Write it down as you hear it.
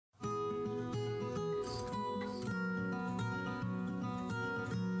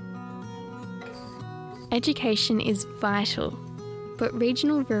Education is vital, but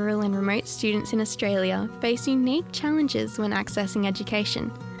regional, rural and remote students in Australia face unique challenges when accessing education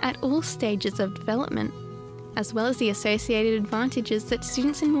at all stages of development, as well as the associated advantages that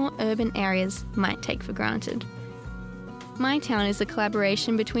students in more urban areas might take for granted. MyTown is a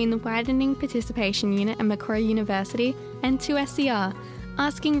collaboration between the Widening Participation Unit at Macquarie University and 2SCR,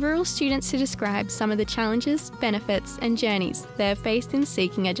 asking rural students to describe some of the challenges, benefits and journeys they have faced in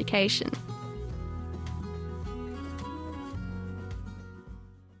seeking education.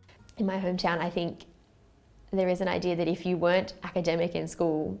 In my hometown, I think there is an idea that if you weren't academic in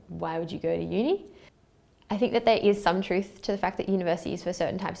school, why would you go to uni? I think that there is some truth to the fact that university is for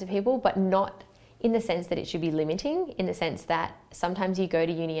certain types of people, but not in the sense that it should be limiting, in the sense that sometimes you go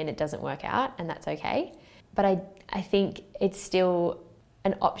to uni and it doesn't work out, and that's okay. But I think it's still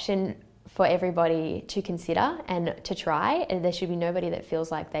an option for everybody to consider and to try, and there should be nobody that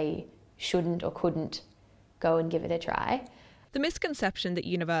feels like they shouldn't or couldn't go and give it a try. The misconception that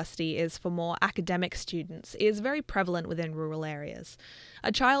university is for more academic students is very prevalent within rural areas.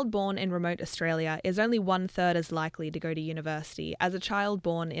 A child born in remote Australia is only 1/3 as likely to go to university as a child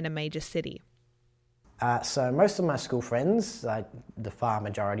born in a major city. So most of my school friends, the far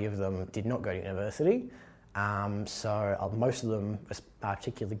majority of them, did not go to university. So most of them,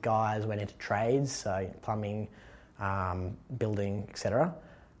 particularly guys, went into trades, so plumbing, building, etc.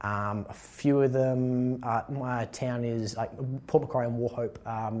 A few of them, my town is, like Port Macquarie and Wauchope,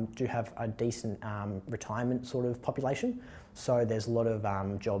 do have a decent retirement sort of population. So there's a lot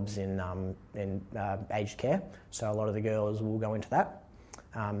of jobs in aged care. So a lot of the girls will go into that,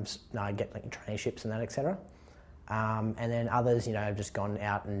 get like traineeships and that, etc. And then others, have just gone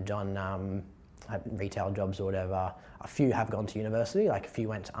out and done retail jobs or whatever. A few have gone to university, like a few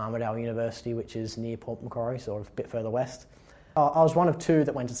went to Armidale University, which is near Port Macquarie, sort of a bit further west. I was one of two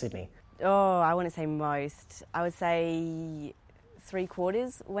that went to Sydney. Oh, I wouldn't say most. I would say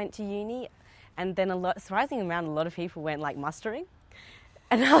 3/4 went to uni, and then a surprising amount, a lot of people went like mustering.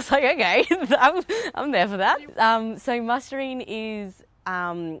 And I was like, okay, I'm there for that. So mustering is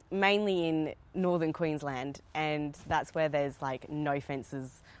mainly in northern Queensland, and that's where there's like no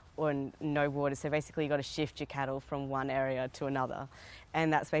fences or no water. So basically you've got to shift your cattle from one area to another.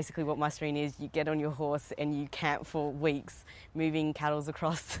 And that's basically what mustering is. You get on your horse and you camp for weeks, moving cattle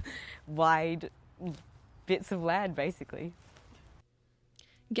across wide bits of land, basically.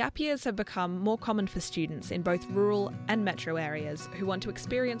 Gap years have become more common for students in both rural and metro areas who want to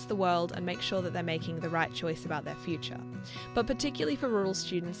experience the world and make sure that they're making the right choice about their future. But particularly for rural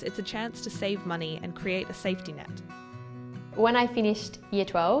students, it's a chance to save money and create a safety net. When I finished Year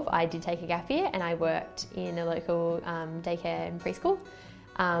 12, I did take a gap year and I worked in a local daycare and preschool.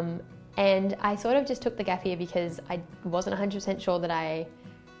 And I sort of just took the gap year because I wasn't 100% sure that I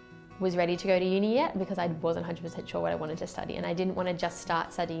was ready to go to uni yet, because I wasn't 100% sure what I wanted to study, and I didn't want to just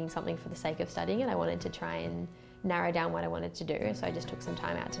start studying something for the sake of studying it. I wanted to try and narrow down what I wanted to do, so I just took some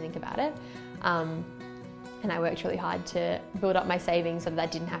time out to think about it. And I worked really hard to build up my savings so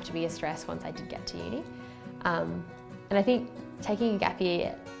that didn't have to be a stress once I did get to uni. And I think taking a gap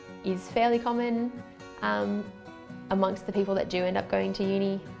year is fairly common amongst the people that do end up going to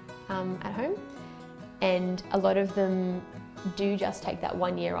uni at home. And a lot of them do just take that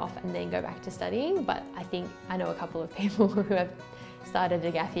 1 year off and then go back to studying. But I think I know a couple of people who have started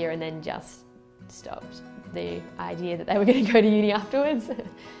a gap year and then just stopped the idea that they were going to go to uni afterwards.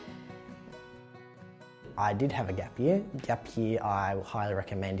 I did have a gap year. Gap year I will highly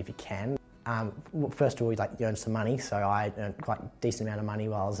recommend if you can. First of all, you earn some money, so I earned quite a decent amount of money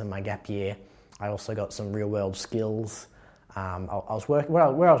while I was in my gap year. I also got some real-world skills. Where I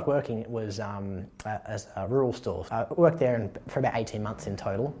was working was as a rural store. I worked there for about 18 months in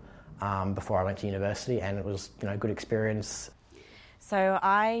total before I went to university, and it was a good experience. So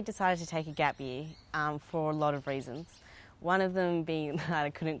I decided to take a gap year for a lot of reasons. One of them being that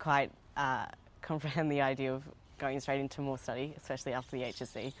I couldn't quite comprehend the idea of going straight into more study, especially after the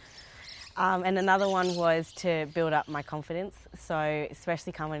HSC. And another one was to build up my confidence. So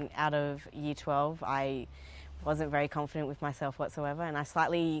especially coming out of Year 12, I wasn't very confident with myself whatsoever, and I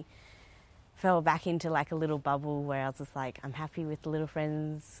slightly fell back into like a little bubble where I was just like, I'm happy with the little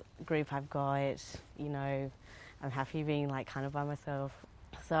friends group I've got, I'm happy being like kind of by myself.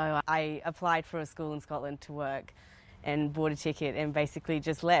 So I applied for a school in Scotland to work and bought a ticket and basically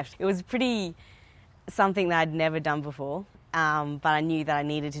just left. It was pretty something that I'd never done before. But I knew that I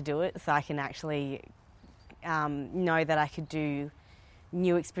needed to do it so I can actually know that I could do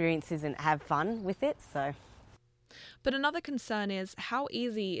new experiences and have fun with it. But another concern is, how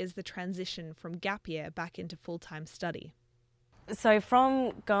easy is the transition from gap year back into full-time study? So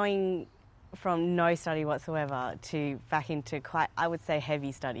from going from no study whatsoever to back into quite, I would say,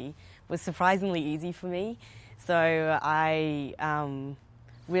 heavy study was surprisingly easy for me. So I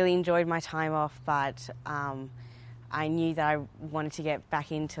really enjoyed my time off, but I knew that I wanted to get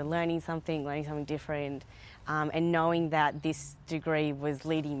back into learning something different, and knowing that this degree was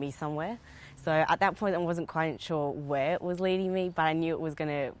leading me somewhere. So at that point I wasn't quite sure where it was leading me, but I knew it was going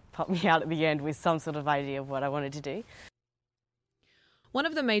to pop me out at the end with some sort of idea of what I wanted to do. One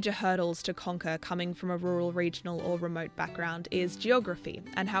of the major hurdles to conquer coming from a rural, regional or remote background is geography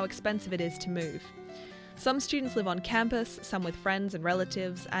and how expensive it is to move. Some students live on campus, some with friends and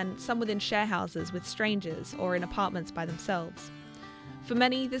relatives, and some within share houses with strangers or in apartments by themselves. For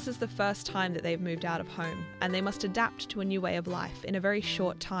many, this is the first time that they've moved out of home, and they must adapt to a new way of life in a very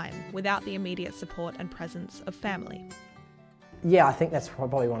short time without the immediate support and presence of family. Yeah, I think that's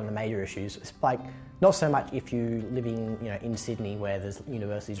probably one of the major issues. It's like, not so much if you're living, in Sydney where there's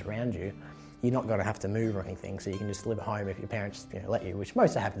universities around you, you're not going to have to move or anything, so you can just live at home if your parents let you, which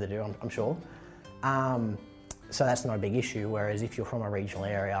most are happy to do, I'm sure. So that's not a big issue, whereas if you're from a regional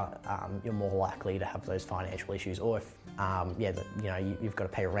area, you're more likely to have those financial issues, or if, you've got to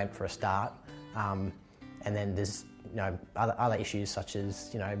pay rent for a start, and then there's, other issues such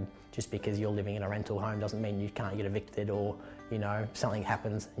as, just because you're living in a rental home doesn't mean you can't get evicted, or, something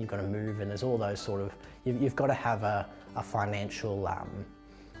happens and you've got to move, and there's all those sort of, you've got to have a financial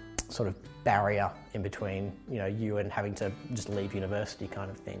sort of barrier in between, you and having to just leave university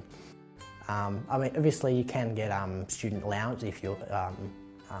kind of thing. Obviously you can get student allowance if you're,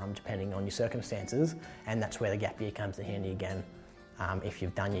 depending on your circumstances, and that's where the gap year comes in handy again. If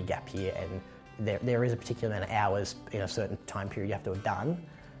you've done your gap year, and there is a particular amount of hours in a certain time period you have to have done,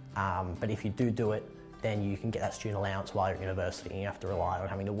 but if you do it, then you can get that student allowance while you're at university, and you have to rely on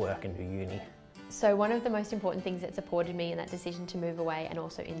having to work and do uni. So one of the most important things that supported me in that decision to move away, and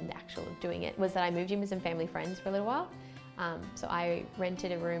also in the actual doing it, was that I moved in with some family friends for a little while. So I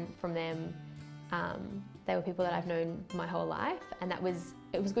rented a room from them. They were people that I've known my whole life, and it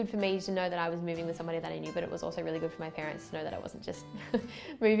was good for me to know that I was moving with somebody that I knew, but it was also really good for my parents to know that I wasn't just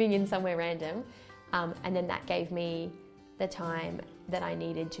moving in somewhere random. And then that gave me the time that I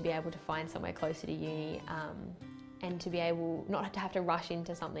needed to be able to find somewhere closer to uni, and to be able not to have to rush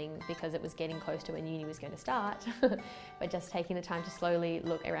into something because it was getting close to when uni was going to start, but just taking the time to slowly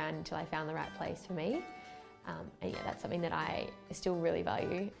look around until I found the right place for me. And yeah, that's something that I still really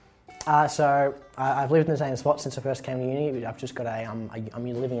value. So I've lived in the same spot since I first came to uni. I've just got I'm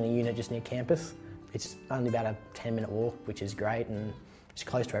living in a unit just near campus. It's only about a 10-minute walk, which is great, and it's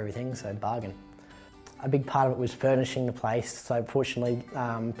close to everything, so bargain. A big part of it was furnishing the place. So fortunately,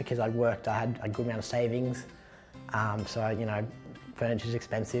 because I'd worked, I had a good amount of savings. So furniture's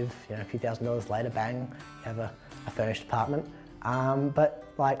expensive. A few $1,000s later, bang, you have a furnished apartment. But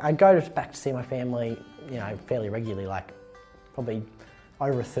I go back to see my family, fairly regularly. Probably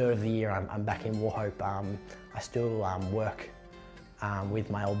over a third of the year, I'm back in Wauchope. I still work with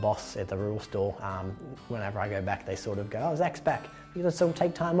my old boss at the rural store. Whenever I go back, they sort of go, "Oh, Zach's back. You got to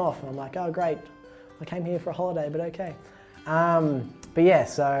take time off." And I'm like, "Oh, great. I came here for a holiday, but okay." But yeah,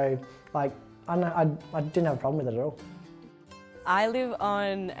 so I didn't have a problem with it at all. I live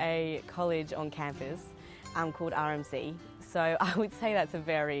on a college on campus called RMC, so I would say that's a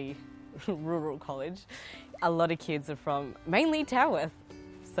very rural college. A lot of kids are from mainly Tamworth,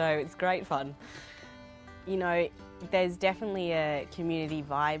 so it's great fun. There's definitely a community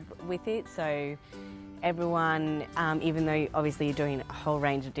vibe with it, so everyone, even though obviously you're doing a whole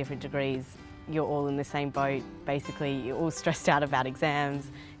range of different degrees, you're all in the same boat. Basically, you're all stressed out about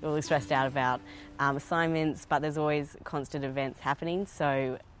exams, you're all stressed out about assignments, but there's always constant events happening,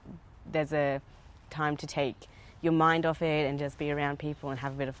 so there's a time to take your mind off it and just be around people and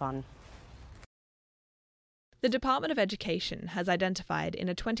have a bit of fun. The Department of Education has identified in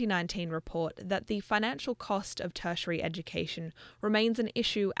a 2019 report that the financial cost of tertiary education remains an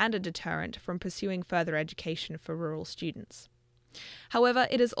issue and a deterrent from pursuing further education for rural students. However,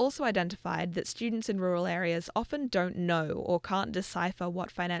 it has also identified that students in rural areas often don't know or can't decipher what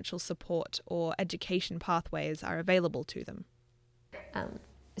financial support or education pathways are available to them.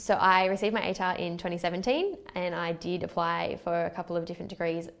 So I received my ATAR in 2017, and I did apply for a couple of different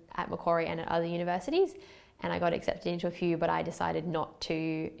degrees at Macquarie and at other universities, and I got accepted into a few, but I decided not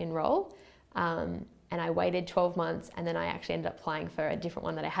to enrol. And I waited 12 months, and then I actually ended up applying for a different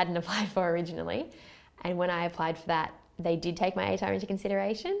one that I hadn't applied for originally. And when I applied for that, they did take my ATAR into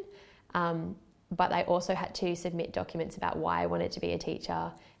consideration, but I also had to submit documents about why I wanted to be a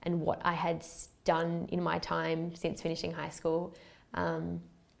teacher and what I had done in my time since finishing high school,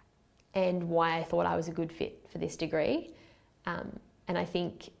 and why I thought I was a good fit for this degree. And I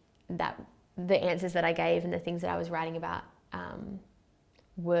think that the answers that I gave and the things that I was writing about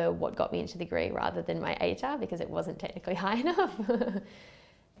were what got me into the degree rather than my ATAR, because it wasn't technically high enough.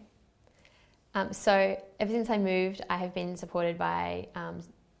 So ever since I moved, I have been supported by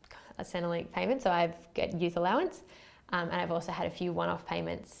a Centrelink payment, so I've got youth allowance, and I've also had a few one-off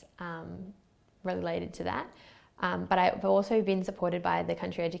payments related to that. But I've also been supported by the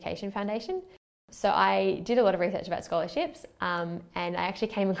Country Education Foundation. So I did a lot of research about scholarships, and I actually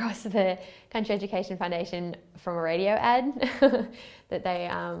came across the Country Education Foundation from a radio ad that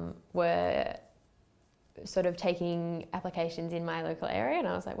they were sort of taking applications in my local area, and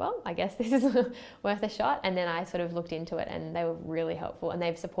I was like, well, I guess this is worth a shot. And then I sort of looked into it, and they were really helpful, and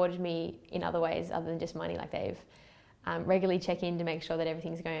they've supported me in other ways other than just money. Like they've regularly check in to make sure that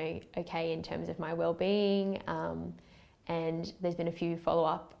everything's going okay in terms of my well-being, and there's been a few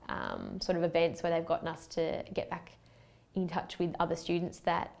follow-up sort of events where they've gotten us to get back in touch with other students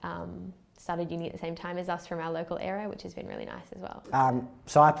that started uni at the same time as us from our local area, which has been really nice as well.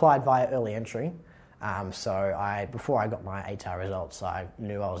 So I applied via early entry. Before I got my ATAR results, I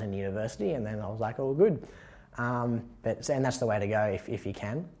knew I was in university, and then I was like, all good. And that's the way to go if you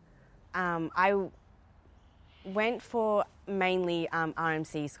can. I went for mainly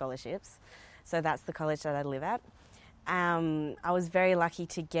RMC scholarships, so that's the college that I live at. I was very lucky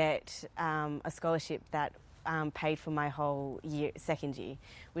to get a scholarship that paid for my whole year, second year,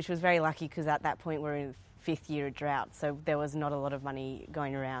 which was very lucky because at that point we're in fifth year of drought, so there was not a lot of money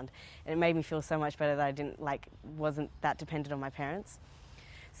going around, and it made me feel so much better that I wasn't that dependent on my parents.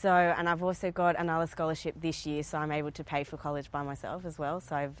 So, and I've also got another scholarship this year, so I'm able to pay for college by myself as well,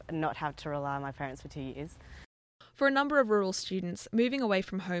 so I've not had to rely on my parents for 2 years. For a number of rural students, moving away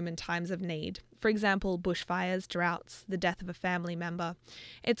from home in times of need, for example bushfires, droughts, the death of a family member,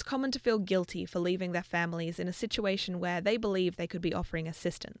 it's common to feel guilty for leaving their families in a situation where they believe they could be offering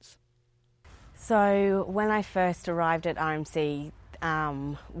assistance. So when I first arrived at RMC,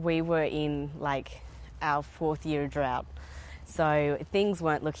 we were in our fourth year of drought. So things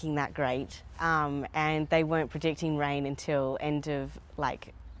weren't looking that great, and they weren't predicting rain until end of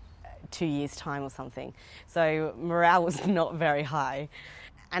 2 years' time or something. So morale was not very high.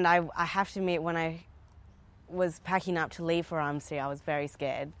 And I have to admit, when I was packing up to leave for RMC, I was very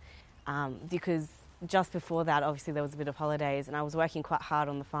scared because just before that, obviously there was a bit of holidays, and I was working quite hard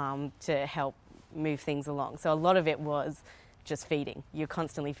on the farm to help move things along. So a lot of it was just feeding. You're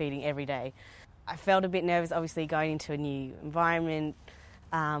constantly feeding every day. I felt a bit nervous, obviously, going into a new environment,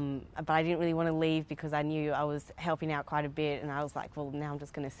 but I didn't really want to leave because I knew I was helping out quite a bit, and I was like, well, now I'm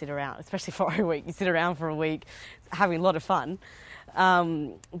just going to sit around, especially for a week. You sit around for a week having a lot of fun,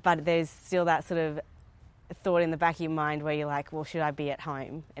 but there's still that sort of thought in the back of your mind where you're like, well, should I be at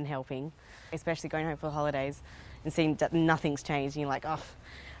home and helping, especially going home for the holidays and seeing that nothing's changed, and you're like, oh,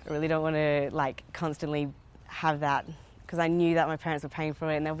 I really don't want to constantly have that, because I knew that my parents were paying for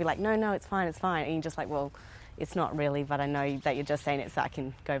it, and they'll be like, no, it's fine, and you're just like, well, it's not really, but I know that you're just saying it so I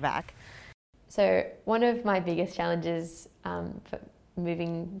can go back. So one of my biggest challenges for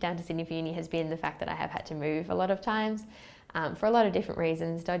moving down to Sydney for uni has been the fact that I have had to move a lot of times for a lot of different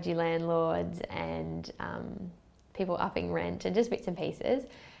reasons, dodgy landlords and people upping rent and just bits and pieces,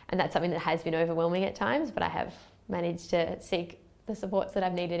 and that's something that has been overwhelming at times, but I have managed to seek the supports that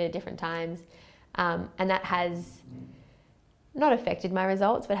I've needed at different times, and that has not affected my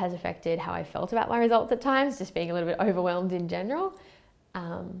results, but has affected how I felt about my results at times, just being a little bit overwhelmed in general.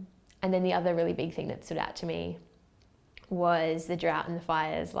 And then the other really big thing that stood out to me was the drought and the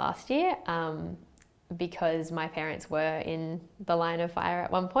fires last year, because my parents were in the line of fire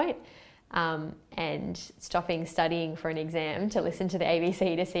at one point, and stopping studying for an exam to listen to the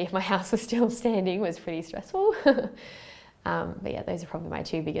ABC to see if my house was still standing was pretty stressful. But yeah, those are probably my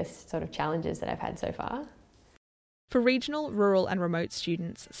two biggest sort of challenges that I've had so far. For regional, rural and remote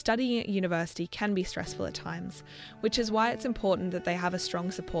students, studying at university can be stressful at times, which is why it's important that they have a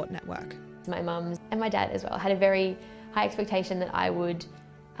strong support network. My mum and my dad as well had a very high expectation that I would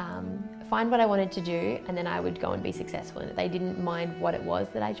find what I wanted to do, and then I would go and be successful in it. They didn't mind what it was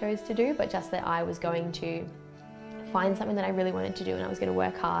that I chose to do, but just that I was going to find something that I really wanted to do, and I was going to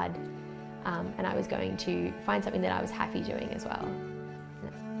work hard, and I was going to find something that I was happy doing as well.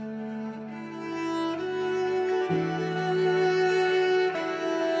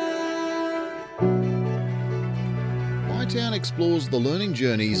 mytown explores the learning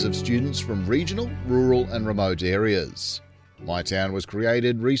journeys of students from regional, rural and remote areas. mytown was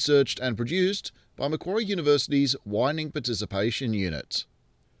created, researched and produced by Macquarie University's Widening Participation Unit.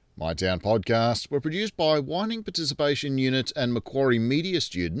 mytown podcasts were produced by Widening Participation Unit and Macquarie Media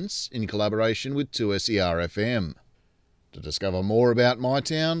students in collaboration with 2SER FM. To discover more about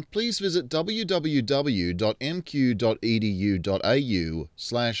MyTown, please visit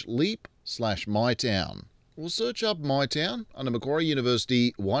www.mq.edu.au/leap/mytown or search up MyTown under Macquarie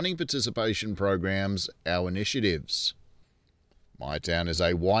University Widening Participation Program's Our Initiatives. MyTown is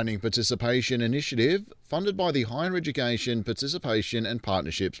a widening participation initiative funded by the Higher Education Participation and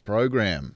Partnerships Program.